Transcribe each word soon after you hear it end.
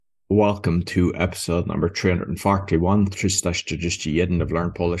Welcome to episode number 341, 341 of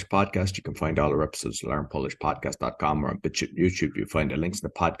Learn Polish Podcast. You can find all our episodes at learnpolishpodcast.com or on YouTube. You'll find the links in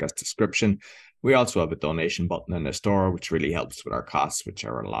the podcast description. We also have a donation button in the store, which really helps with our costs, which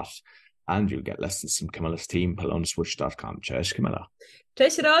are a lot. And you'll get lessons from Camilla's team, polonaswitch.com. Cześć, Camilla.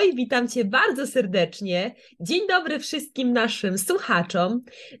 Cześć Roy, witam Cię bardzo serdecznie. Dzień dobry wszystkim naszym słuchaczom.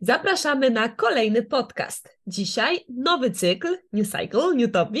 Zapraszamy na kolejny podcast. Dzisiaj nowy cykl, new cycle,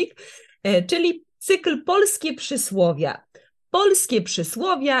 new topic, czyli cykl Polskie przysłowia. Polskie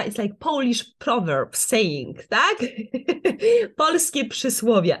przysłowia, it's like Polish proverbs saying, tak? Polskie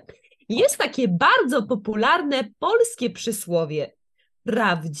przysłowia. Jest takie bardzo popularne polskie przysłowie.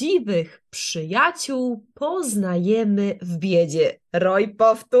 Prawdziwych przyjaciół poznajemy w biedzie. Roy,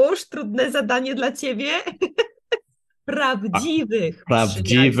 powtórz, trudne zadanie dla Ciebie. Prawdziwych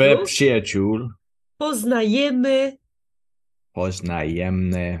przyjaciół poznajemy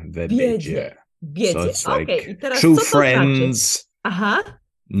w biedzie. Biedzie. So it's like I teraz true co to friends znaczy? Aha.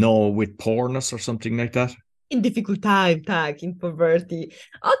 know with poorness or something like that. In difficult time, tak, in poverty.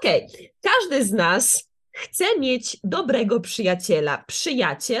 Każdy z nas chce mieć dobrego przyjaciela.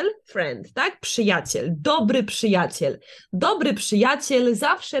 Przyjaciel, friend, tak? Przyjaciel, dobry przyjaciel. Dobry przyjaciel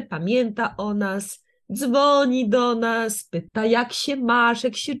zawsze pamięta o nas, dzwoni do nas, pyta jak się masz,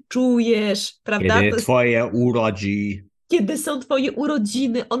 jak się czujesz, prawda? Kiedy są Twoje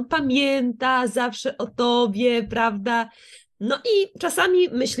urodziny, on pamięta zawsze o Tobie, prawda? No i czasami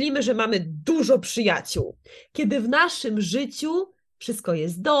myślimy, że mamy dużo przyjaciół. Kiedy w naszym życiu wszystko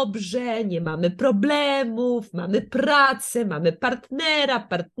jest dobrze, nie mamy problemów, mamy pracę, mamy partnera,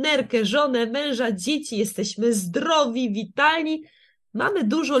 partnerkę, żonę, męża, dzieci, jesteśmy zdrowi, witalni, mamy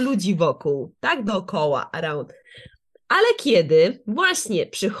dużo ludzi wokół, tak dookoła, around. Ale kiedy właśnie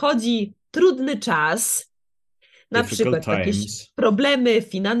przychodzi trudny czas, na przykład jakieś problemy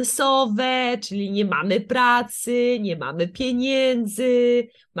finansowe, czyli nie mamy pracy, nie mamy pieniędzy,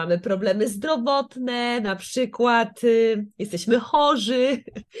 mamy problemy zdrowotne, na przykład jesteśmy chorzy,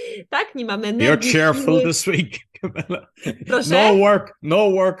 tak? Nie mamy energii. You're cheerful this week, Camilla. Proszę?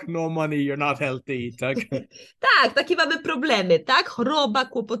 No work, no money, you're not healthy, tak? Tak, takie mamy problemy, tak? Choroba,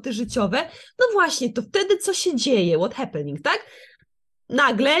 kłopoty życiowe. No właśnie, to wtedy co się dzieje? What happening, tak?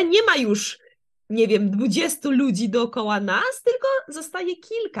 Nagle nie ma już 20 ludzi dookoła nas, tylko zostaje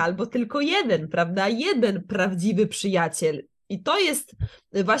kilka albo tylko jeden, prawda? Jeden prawdziwy przyjaciel. I to jest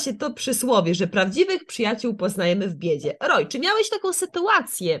właśnie to przysłowie, że prawdziwych przyjaciół poznajemy w biedzie. Roy, czy miałeś taką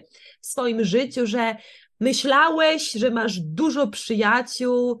sytuację w swoim życiu, że myślałeś, że masz dużo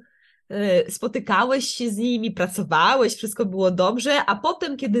przyjaciół, spotykałeś się z nimi, pracowałeś, wszystko było dobrze, a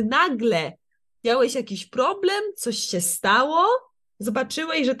potem, kiedy nagle miałeś jakiś problem, coś się stało,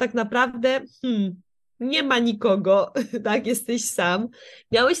 zobaczyłeś, że tak naprawdę nie ma nikogo, tak, jesteś sam.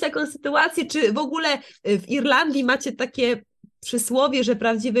 Miałeś taką sytuację, czy w ogóle w Irlandii macie takie przysłowie, że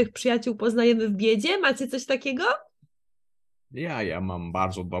prawdziwych przyjaciół poznajemy w biedzie? Macie coś takiego? Ja mam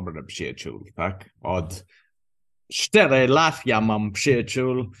bardzo dobry przyjaciół, tak? Od 4 lat ja mam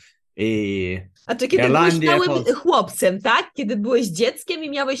przyjaciół i A czy kiedy byłeś małym chłopcem, tak? Kiedy byłeś dzieckiem i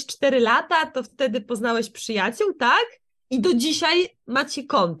miałeś 4 lata, to wtedy poznałeś przyjaciół, tak? I do dzisiaj macie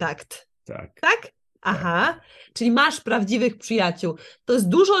kontakt. Tak. Tak? Aha. Czyli masz prawdziwych przyjaciół. To jest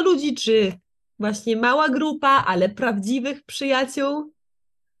dużo ludzi, czy właśnie mała grupa, ale prawdziwych przyjaciół?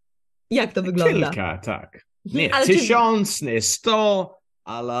 Jak to wygląda? Kilka, tak. Nie ale 1000, nie 100,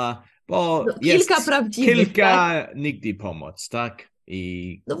 ale bo jest kilka prawdziwych, kilka tak? nigdy pomoc, tak?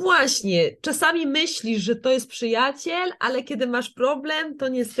 No właśnie, czasami myślisz, że to jest przyjaciel, ale kiedy masz problem, to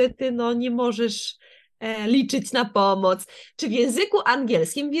niestety nie możesz liczyć na pomoc. Czy w języku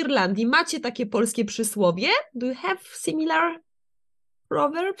angielskim w Irlandii macie takie polskie przysłowie? Do you have similar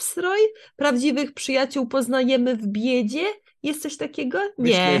proverbs, Roy? Prawdziwych przyjaciół poznajemy w biedzie? Jest coś takiego? Nie.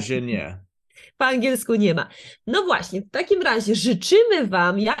 Myślę, że nie. Po angielsku nie ma. No właśnie, w takim razie życzymy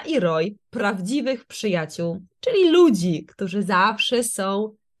Wam, ja i Roy, prawdziwych przyjaciół, czyli ludzi, którzy zawsze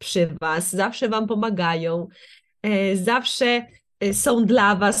są przy Was, zawsze Wam pomagają, zawsze są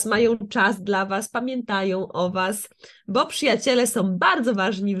dla Was, mają czas dla Was, pamiętają o Was, bo przyjaciele są bardzo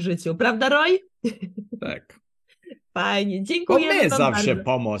ważni w życiu, prawda Roy? Tak. Fajnie, dziękujemy Wam zawsze bardzo.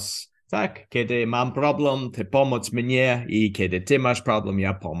 Pomoc, tak? Kiedy mam problem, ty pomóc mnie i kiedy ty masz problem,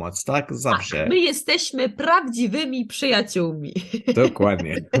 ja pomoc, tak? Zawsze. Tak, my jesteśmy prawdziwymi przyjaciółmi.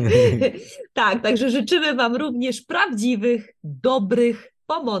 Dokładnie. Tak, także życzymy Wam również prawdziwych, dobrych,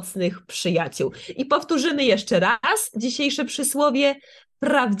 pomocnych przyjaciół. I powtórzymy jeszcze raz dzisiejsze przysłowie.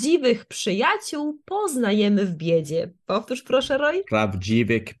 Prawdziwych przyjaciół poznajemy w biedzie. Powtórz proszę, Roy.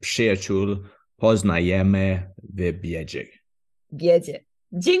 Prawdziwych przyjaciół poznajemy w biedzie. Biedzie.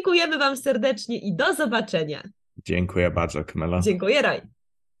 Dziękujemy Wam serdecznie i do zobaczenia. Dziękuję bardzo, Camilla. Dziękuję, Raj.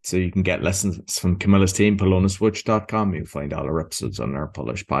 So you can get lessons from Camilla's team, polonaswitch.com. You'll find all our episodes on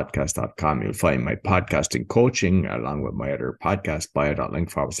learnpolishpodcast.com. You'll find my podcasting coaching along with my other podcast,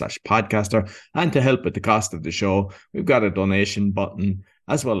 bio.link/podcaster. And to help with the cost of the show, we've got a donation button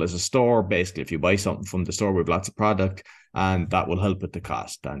as well as a store. Basically, if you buy something from the store, we've lots of product and that will help with the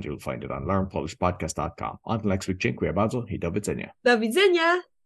cost. And you'll find it on learnpolishpodcast.com. Until next week, dziękuję bardzo i do widzenia. Do widzenia.